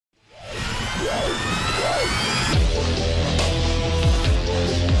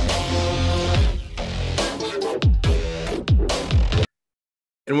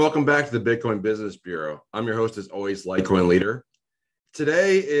And welcome back to the Bitcoin Business Bureau. I'm your host, as always, LitecoinLeader.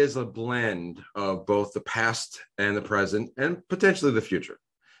 Today is a blend of both the past and the present and potentially the future.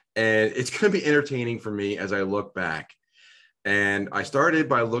 And it's going to be entertaining for me as I look back. And I started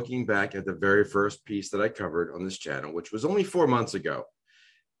by looking back at the very first piece that I covered on this channel, which was only 4 months ago.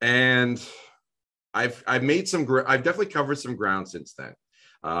 And I've definitely covered some ground since then.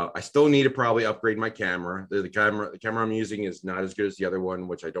 I still need to probably upgrade my camera. The camera I'm using is not as good as the other one,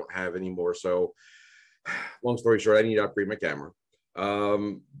 which I don't have anymore. So long story short, I need to upgrade my camera.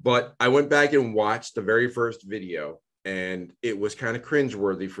 But I went back and watched the very first video, and it was kind of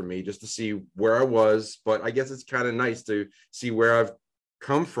cringeworthy for me just to see where I was. But I guess it's kind of nice to see where I've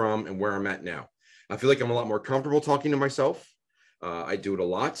come from and where I'm at now. I feel like I'm a lot more comfortable talking to myself. I do it a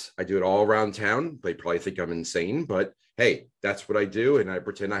lot. I do it all around town. They probably think I'm insane, but hey, that's what I do, and I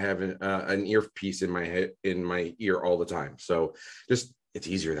pretend I have an earpiece in my head, in my ear all the time. So just it's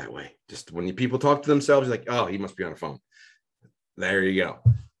easier that way. Just when people talk to themselves, you're like, oh, he must be on a phone. There you go.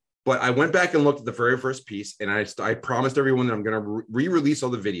 But I went back and looked at the very first piece, and I promised everyone that I'm going to re-release all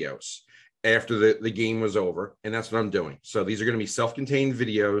the videos after the game was over, and that's what I'm doing. So these are going to be self-contained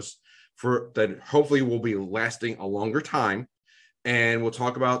videos that hopefully will be lasting a longer time. And we'll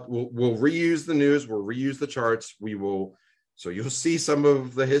talk about, we'll reuse the news, we'll reuse the charts, so you'll see some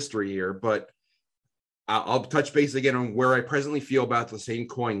of the history here, but I'll touch base again on where I presently feel about the same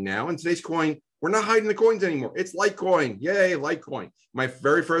coin now. And today's coin, we're not hiding the coins anymore. It's Litecoin. Yay, Litecoin. My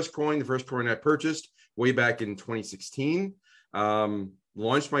very first coin, the first coin I purchased way back in 2016.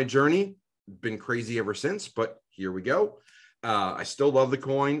 Launched my journey, been crazy ever since, but here we go. I still love the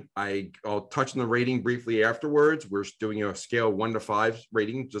coin. I'll touch on the rating briefly afterwards. We're doing a scale 1 to 5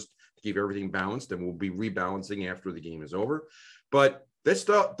 rating just to keep everything balanced, and we'll be rebalancing after the game is over. But let's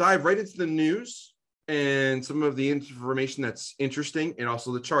dive right into the news and some of the information that's interesting, and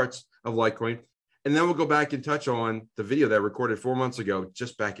also the charts of Litecoin. And then we'll go back and touch on the video that I recorded 4 months ago,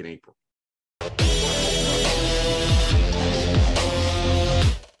 just back in April.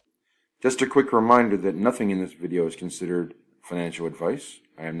 Just a quick reminder that nothing in this video is considered financial advice.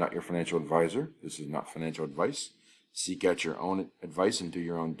 I am not your financial advisor. This is not financial advice. Seek out your own advice and do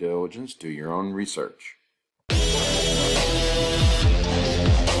your own diligence, do your own research.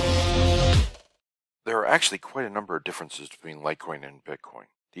 There are actually quite a number of differences between Litecoin and Bitcoin.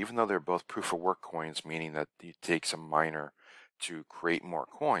 Even though they're both proof-of-work coins, meaning that it takes a miner to create more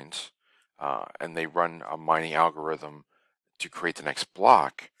coins, and they run a mining algorithm to create the next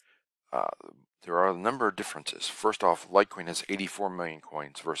block, there are a number of differences. First off, Litecoin has 84 million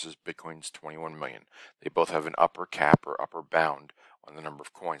coins versus Bitcoin's 21 million. They both have an upper cap or upper bound on the number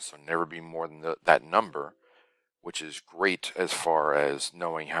of coins, so never be more than that number, which is great as far as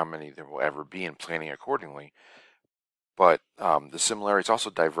knowing how many there will ever be and planning accordingly. But the similarities also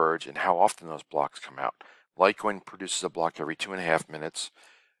diverge in how often those blocks come out. Litecoin produces a block every 2.5 minutes.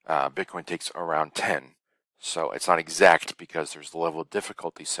 Bitcoin takes around 10. So it's not exact because there's the level of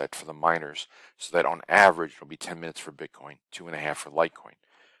difficulty set for the miners, so that on average it'll be 10 minutes for Bitcoin, 2.5 for Litecoin.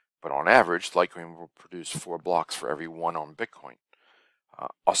 But on average, Litecoin will produce 4 blocks for every 1 on Bitcoin.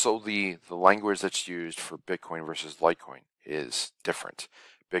 Also, the language that's used for Bitcoin versus Litecoin is different.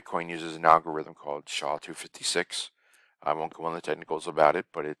 Bitcoin uses an algorithm called SHA-256. I won't go on the technicals about it,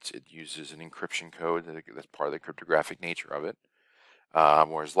 but it uses an encryption code that's part of the cryptographic nature of it.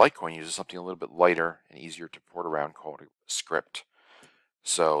 Whereas Litecoin uses something a little bit lighter and easier to port around called a script.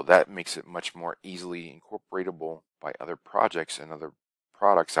 So that makes it much more easily incorporatable by other projects and other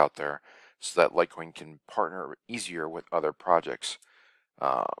products out there, so that Litecoin can partner easier with other projects.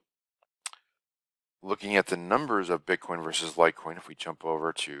 Looking at the numbers of Bitcoin versus Litecoin, if we jump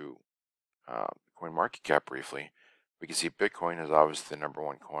over to CoinMarketCap briefly, we can see Bitcoin is obviously the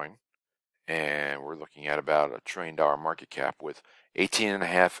 #1 coin, and we're looking at about $1 trillion market cap with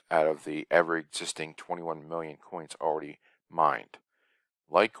 18.5 out of the ever existing 21 million coins already mined.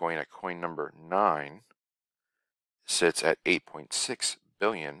 Litecoin at coin number 9 sits at 8.6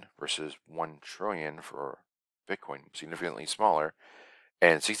 billion versus 1 trillion for Bitcoin, significantly smaller,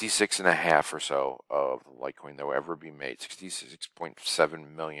 and 66.5 or so of Litecoin that will ever be made,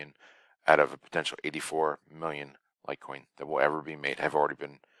 66.7 million out of a potential 84 million Litecoin that will ever be made have already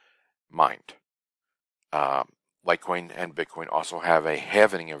been mined. Litecoin and Bitcoin also have a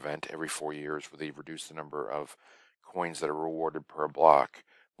halving event every 4 years where they reduce the number of coins that are rewarded per block.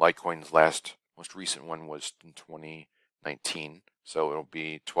 Litecoin's most recent one was in 2019, so it'll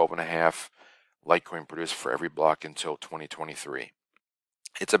be 12.5 Litecoin produced for every block until 2023.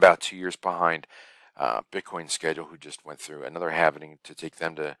 It's about 2 years behind Bitcoin's schedule, who just went through another halving to take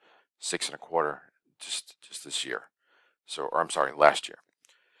them to 6.25 just this year. So, or I'm sorry, last year.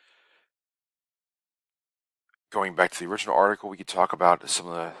 Going back to the original article, we could talk about some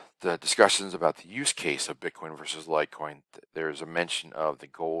of the discussions about the use case of Bitcoin versus Litecoin. There's a mention of the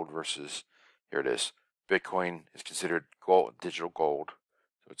gold versus, here it is, Bitcoin is considered gold, digital gold,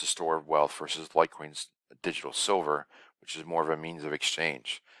 so it's a store of wealth, versus Litecoin's digital silver, which is more of a means of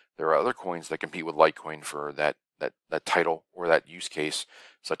exchange. There are other coins that compete with Litecoin for that title or that use case,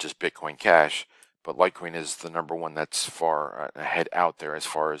 such as Bitcoin Cash, but Litecoin is the number one that's far ahead out there as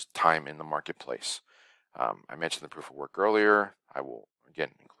far as time in the marketplace. I mentioned the proof of work earlier. I will, again,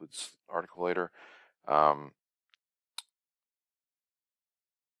 include this article later.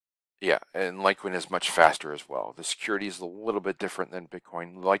 Yeah, and Litecoin is much faster as well. The security is a little bit different than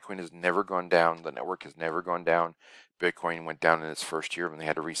Bitcoin. Litecoin has never gone down. The network has never gone down. Bitcoin went down in its first year when they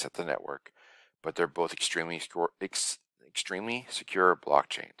had to reset the network. But they're both extremely secure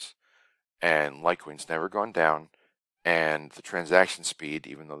blockchains. And Litecoin's never gone down. And the transaction speed,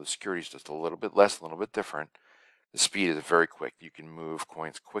 even though the security is just a little bit less, a little bit different, the speed is very quick. You can move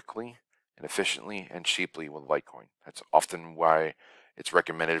coins quickly and efficiently and cheaply with Litecoin. That's often why it's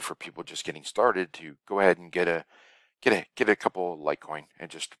recommended for people just getting started to go ahead and get a couple of Litecoin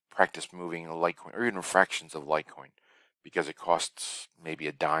and just practice moving a Litecoin or even fractions of Litecoin, because it costs maybe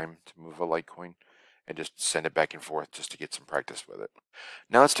a dime to move a Litecoin, and just send it back and forth just to get some practice with it.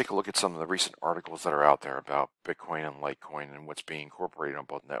 Now let's take a look at some of the recent articles that are out there about Bitcoin and Litecoin and what's being incorporated on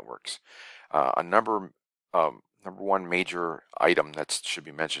both networks. Number one major item that should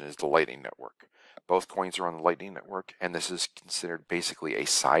be mentioned is the Lightning Network. Both coins are on the Lightning Network, and this is considered basically a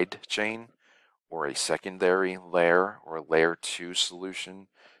side chain or a secondary layer or a layer 2 solution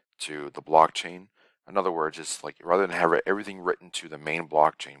to the blockchain. In other words, it's like rather than have everything written to the main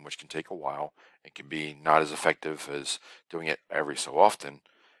blockchain, which can take a while, it can be not as effective as doing it every so often.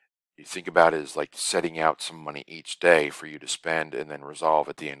 You think about it as like setting out some money each day for you to spend and then resolve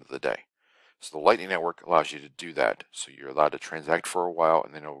at the end of the day. So the Lightning Network allows you to do that. So you're allowed to transact for a while,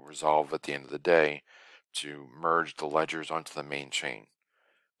 and then it'll resolve at the end of the day to merge the ledgers onto the main chain.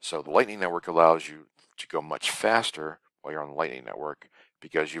 So the Lightning Network allows you to go much faster while you're on the Lightning Network,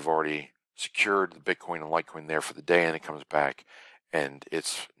 because you've already secured the Bitcoin and Litecoin there for the day, and it comes back, and the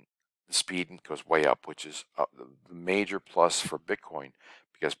speed goes way up, which is the major plus for Bitcoin,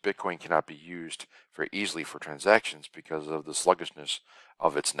 because Bitcoin cannot be used very easily for transactions because of the sluggishness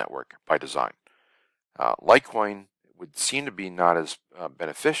of its network by design. Litecoin would seem to be not as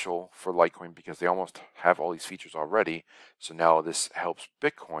beneficial for Litecoin because they almost have all these features already. So now this helps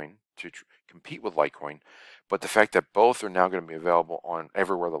Bitcoin to compete with Litecoin. But the fact that both are now going to be available on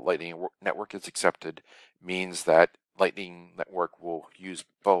everywhere the Lightning Network is accepted means that Lightning Network will use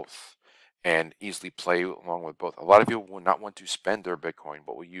both and easily play along with both. A lot of people will not want to spend their Bitcoin,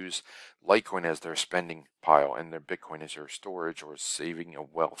 but will use Litecoin as their spending pile, and their Bitcoin as their storage or saving a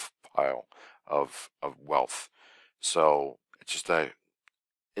wealth pile of wealth. So it's just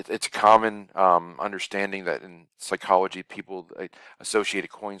it's a common understanding that in psychology people associate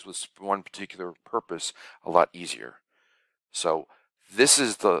coins with one particular purpose a lot easier. So this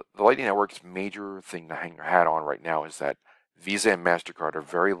is the Lightning Network's major thing to hang your hat on right now, is that Visa and MasterCard are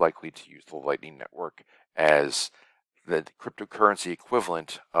very likely to use the Lightning Network as the cryptocurrency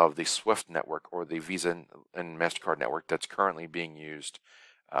equivalent of the SWIFT network or the Visa and MasterCard network that's currently being used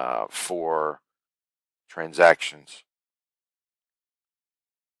for transactions.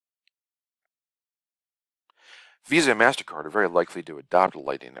 Visa and MasterCard are very likely to adopt a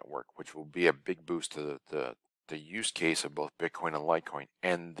Lightning Network, which will be a big boost to the use case of both Bitcoin and Litecoin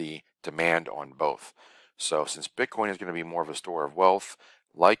and the demand on both. So since Bitcoin is going to be more of a store of wealth,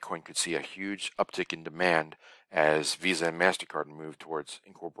 Litecoin could see a huge uptick in demand as Visa and MasterCard move towards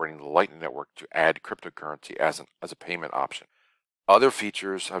incorporating the Lightning Network to add cryptocurrency as a payment option. Other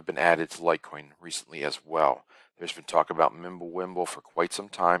features have been added to Litecoin recently as well. There's been talk about Mimblewimble for quite some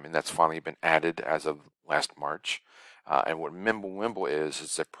time, and that's finally been added as of last March. And what Mimblewimble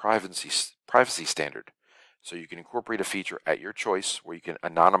is a privacy standard. So you can incorporate a feature at your choice where you can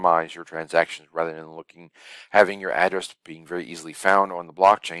anonymize your transactions rather than having your address being very easily found on the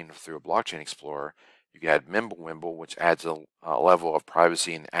blockchain through a blockchain explorer. You can add Mimblewimble, which adds a level of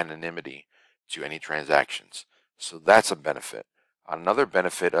privacy and anonymity to any transactions. So that's a benefit. Another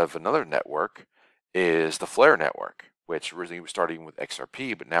benefit of another network is the Flare network, which originally was starting with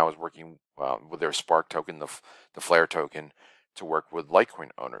XRP, but now is working with their Spark token, the Flare token, to work with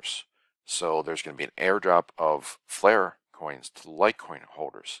Litecoin owners. So there's going to be an airdrop of Flare coins to Litecoin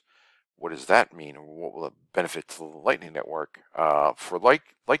holders. What does that mean? What will it benefit to the Lightning Network? For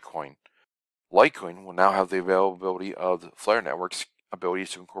Litecoin, Litecoin will now have the availability of the Flare network's ability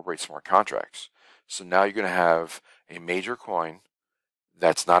to incorporate smart contracts. So now you're going to have a major coin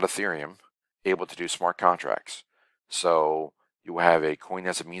that's not Ethereum, able to do smart contracts. So you have a coin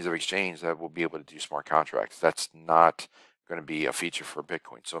as a means of exchange that will be able to do smart contracts. That's not going to be a feature for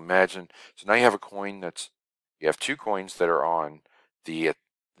Bitcoin. So imagine, so now you have a coin you have two coins that are on the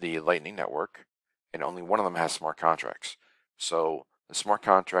Lightning Network, and only one of them has smart contracts. So the smart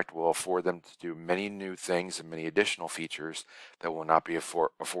contract will afford them to do many new things and many additional features that will not be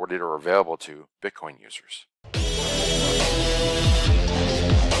afforded or available to Bitcoin users.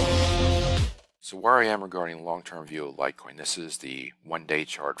 So where I am regarding long-term view of Litecoin, this is the one-day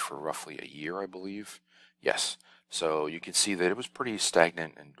chart for roughly a year, I believe. Yes, so you can see that it was pretty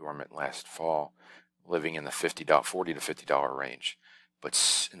stagnant and dormant last fall, living in the $40 to $50 range.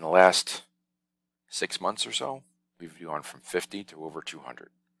 But in the last 6 months or so, we've gone from 50 to over 200.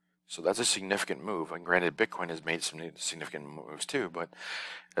 So that's a significant move. And granted, Bitcoin has made some significant moves too, but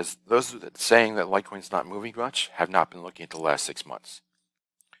as those saying that Litecoin's not moving much have not been looking at the last 6 months.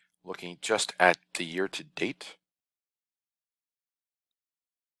 Looking just at the year to date,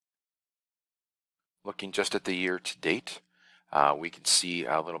 we can see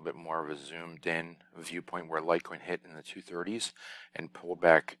a little bit more of a zoomed in viewpoint where Litecoin hit in the 230s and pulled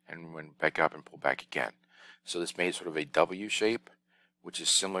back and went back up and pulled back again. So this made sort of a W shape, which is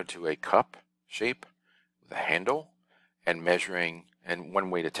similar to a cup shape with a handle, and measuring, and one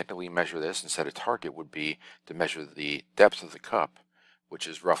way to technically measure this and set a target would be to measure the depth of the cup, which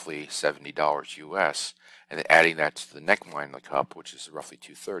is roughly $70 US, and then adding that to the neckline of the cup, which is roughly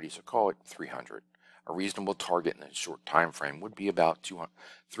 230, so call it 300. A reasonable target in a short time frame would be about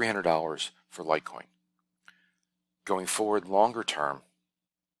 $300 for Litecoin. Going forward longer term,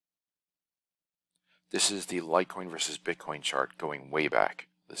 this is the Litecoin versus Bitcoin chart going way back.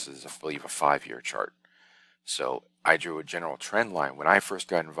 This is, I believe, a 5-year chart. So I drew a general trend line. When I first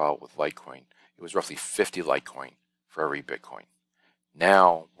got involved with Litecoin, it was roughly 50 Litecoin for every Bitcoin.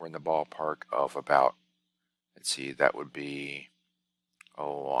 Now we're in the ballpark of about, let's see, that would be,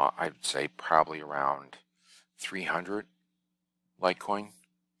 I'd say probably around 300 Litecoin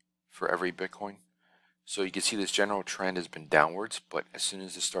for every Bitcoin. So you can see this general trend has been downwards, but as soon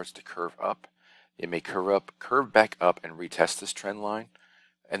as it starts to curve up, it may curve back up and retest this trend line,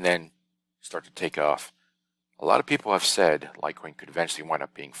 and then start to take off. A lot of people have said Litecoin could eventually wind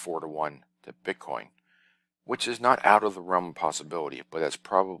up being 4-to-1 to Bitcoin, which is not out of the realm of possibility, but that's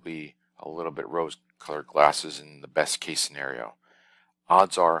probably a little bit rose-colored glasses in the best case scenario.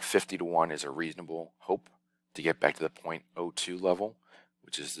 Odds are 50-to-1 is a reasonable hope to get back to the 0.02 level,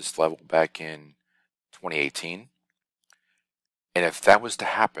 which is this level back in 2018. And if that was to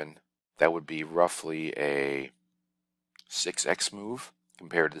happen, that would be roughly a 6x move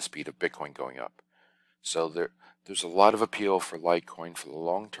compared to the speed of Bitcoin going up. So there's a lot of appeal for Litecoin for the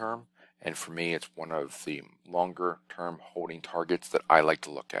long term, and for me, it's one of the longer term holding targets that I like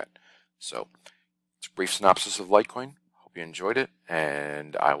to look at. So it's a brief synopsis of Litecoin. Hope you enjoyed it,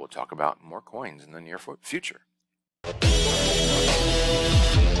 and I will talk about more coins in the near future.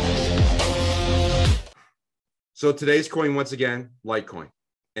 So today's coin, once again, Litecoin.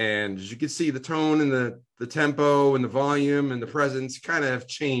 And as you can see, the tone and the tempo and the volume and the presence kind of have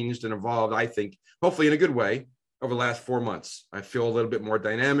changed and evolved, I think, hopefully in a good way, over the last 4 months. I feel a little bit more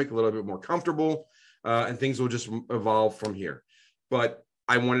dynamic, a little bit more comfortable, and things will just evolve from here. But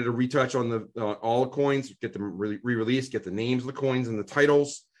I wanted to retouch on all the coins, get them re-released, get the names of the coins and the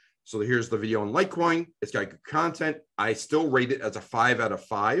titles. So here's the video on Litecoin. It's got good content. I still rate it as a 5 out of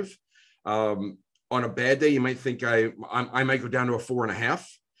 5. On a bad day, you might think I might go down to a 4.5.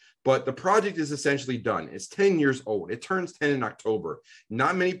 But the project is essentially done. It's 10 years old. It turns 10 in October.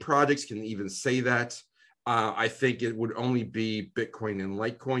 Not many projects can even say that. I think it would only be Bitcoin and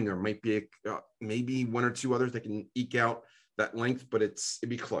Litecoin. There might be maybe one or two others that can eke out that length, but it'd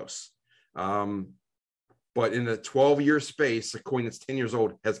be close. But in a 12-year space, a coin that's 10 years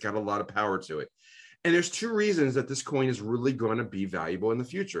old has got a lot of power to it. And there's two reasons that this coin is really going to be valuable in the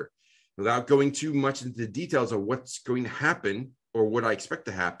future. Without going too much into the details of what's going to happen or what I expect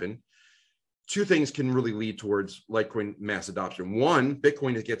to happen, two things can really lead towards Litecoin mass adoption. One,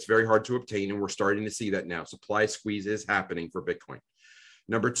 Bitcoin, it gets very hard to obtain, and we're starting to see that now. Supply squeeze is happening for Bitcoin.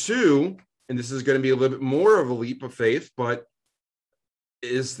 Number two, and this is going to be a little bit more of a leap of faith, but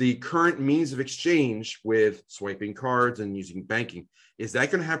is the current means of exchange with swiping cards and using banking, is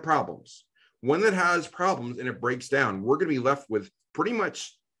that going to have problems? One that has problems and it breaks down, we're going to be left with pretty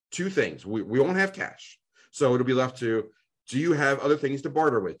much two things. We won't have cash. So it'll be left to, do you have other things to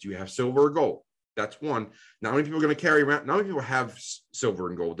barter with? Do you have silver or gold? That's one. Not many people are going to carry around. Not many people have silver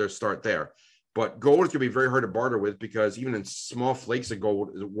and gold. They'll start there. But gold is going to be very hard to barter with because even in small flakes of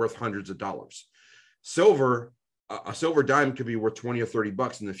gold is worth hundreds of dollars. Silver, a silver dime could be worth 20 or 30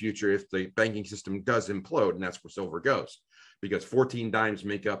 bucks in the future if the banking system does implode, and that's where silver goes, because 14 dimes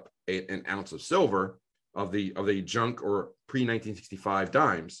make up an ounce of silver of the junk or pre-1965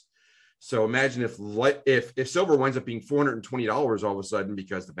 dimes. So imagine if silver winds up being $420 all of a sudden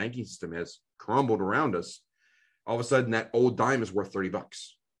because the banking system has crumbled around us. All of a sudden, that old dime is worth 30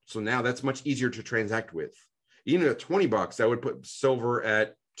 bucks. So now that's much easier to transact with. Even at 20 bucks, that would put silver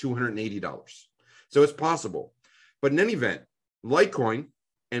at $280. So it's possible. But in any event, Litecoin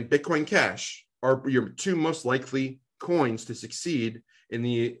and Bitcoin Cash are your two most likely coins to succeed in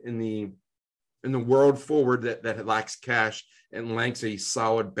the world forward that lacks cash and lacks a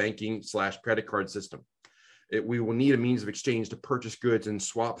solid banking / credit card system. We will need a means of exchange to purchase goods and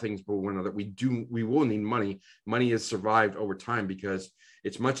swap things with one another. We will need money. Money has survived over time because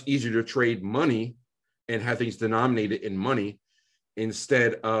it's much easier to trade money and have things denominated in money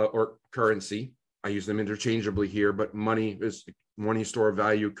instead or currency. I use them interchangeably here, but money is money store of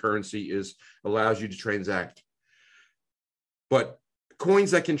value. Currency allows you to transact. But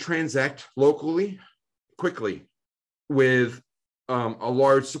coins that can transact locally, quickly, with a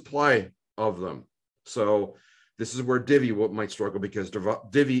large supply of them. So this is where Divi might struggle, because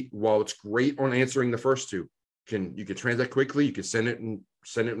Divi, while it's great on answering the first two, you can transact quickly, you can send it and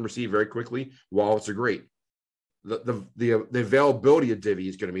receive very quickly. While it's great, the availability of Divi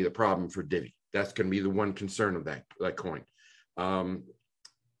is going to be the problem for Divi. That's going to be the one concern of that coin.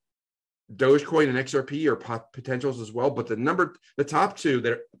 Dogecoin and XRP are potentials as well, but the top two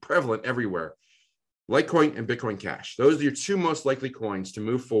that are prevalent everywhere, Litecoin and Bitcoin Cash. Those are your two most likely coins to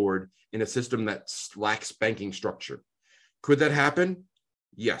move forward in a system that lacks banking structure. Could that happen?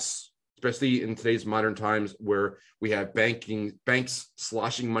 Yes, especially in today's modern times where we have banks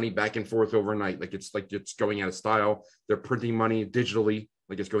sloshing money back and forth overnight, like it's going out of style. They're printing money digitally,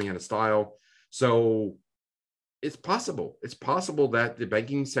 like it's going out of style. So it's possible. It's possible that the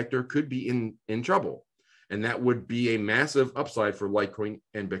banking sector could be in trouble, and that would be a massive upside for Litecoin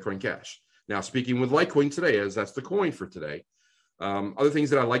and Bitcoin Cash. Now, speaking with Litecoin today, as that's the coin for today, other things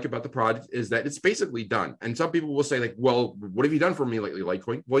that I like about the project is that it's basically done. And some people will say, like, well, what have you done for me lately,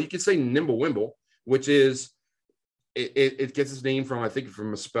 Litecoin? Well, you can say Nimble-Wimble, which is, it gets its name from, I think,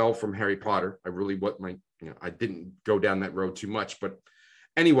 from a spell from Harry Potter. I didn't go down that road too much, but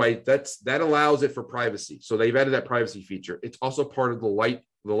anyway, that allows it for privacy. So they've added that privacy feature. It's also part of the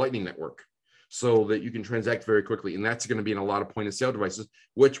Lightning Network, so that you can transact very quickly. And that's going to be in a lot of point of sale devices,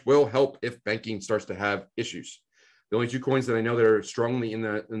 which will help if banking starts to have issues. The only two coins that I know that are strongly in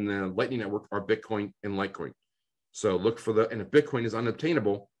the Lightning Network are Bitcoin and Litecoin. So look for and if Bitcoin is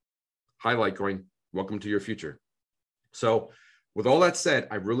unobtainable, hi Litecoin, welcome to your future. So with all that said,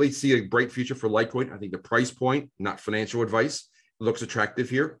 I really see a bright future for Litecoin. I think the price point, not financial advice, looks attractive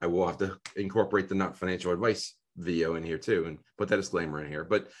here. I will have to incorporate the not financial advice video in here too and put that disclaimer in here.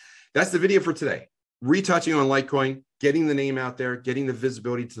 But that's the video for today. Retouching on Litecoin, getting the name out there, getting the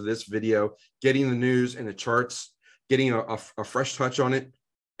visibility to this video, getting the news and the charts, getting a fresh touch on it,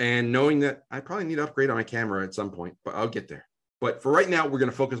 and knowing that I probably need to upgrade on my camera at some point, but I'll get there. But for right now, we're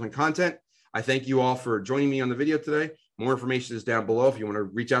going to focus on content. I thank you all for joining me on the video today. More information is down below if you want to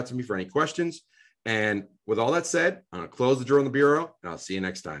reach out to me for any questions. And with all that said, I'm going to close the drawer on the bureau, and I'll see you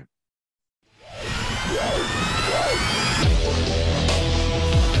next time.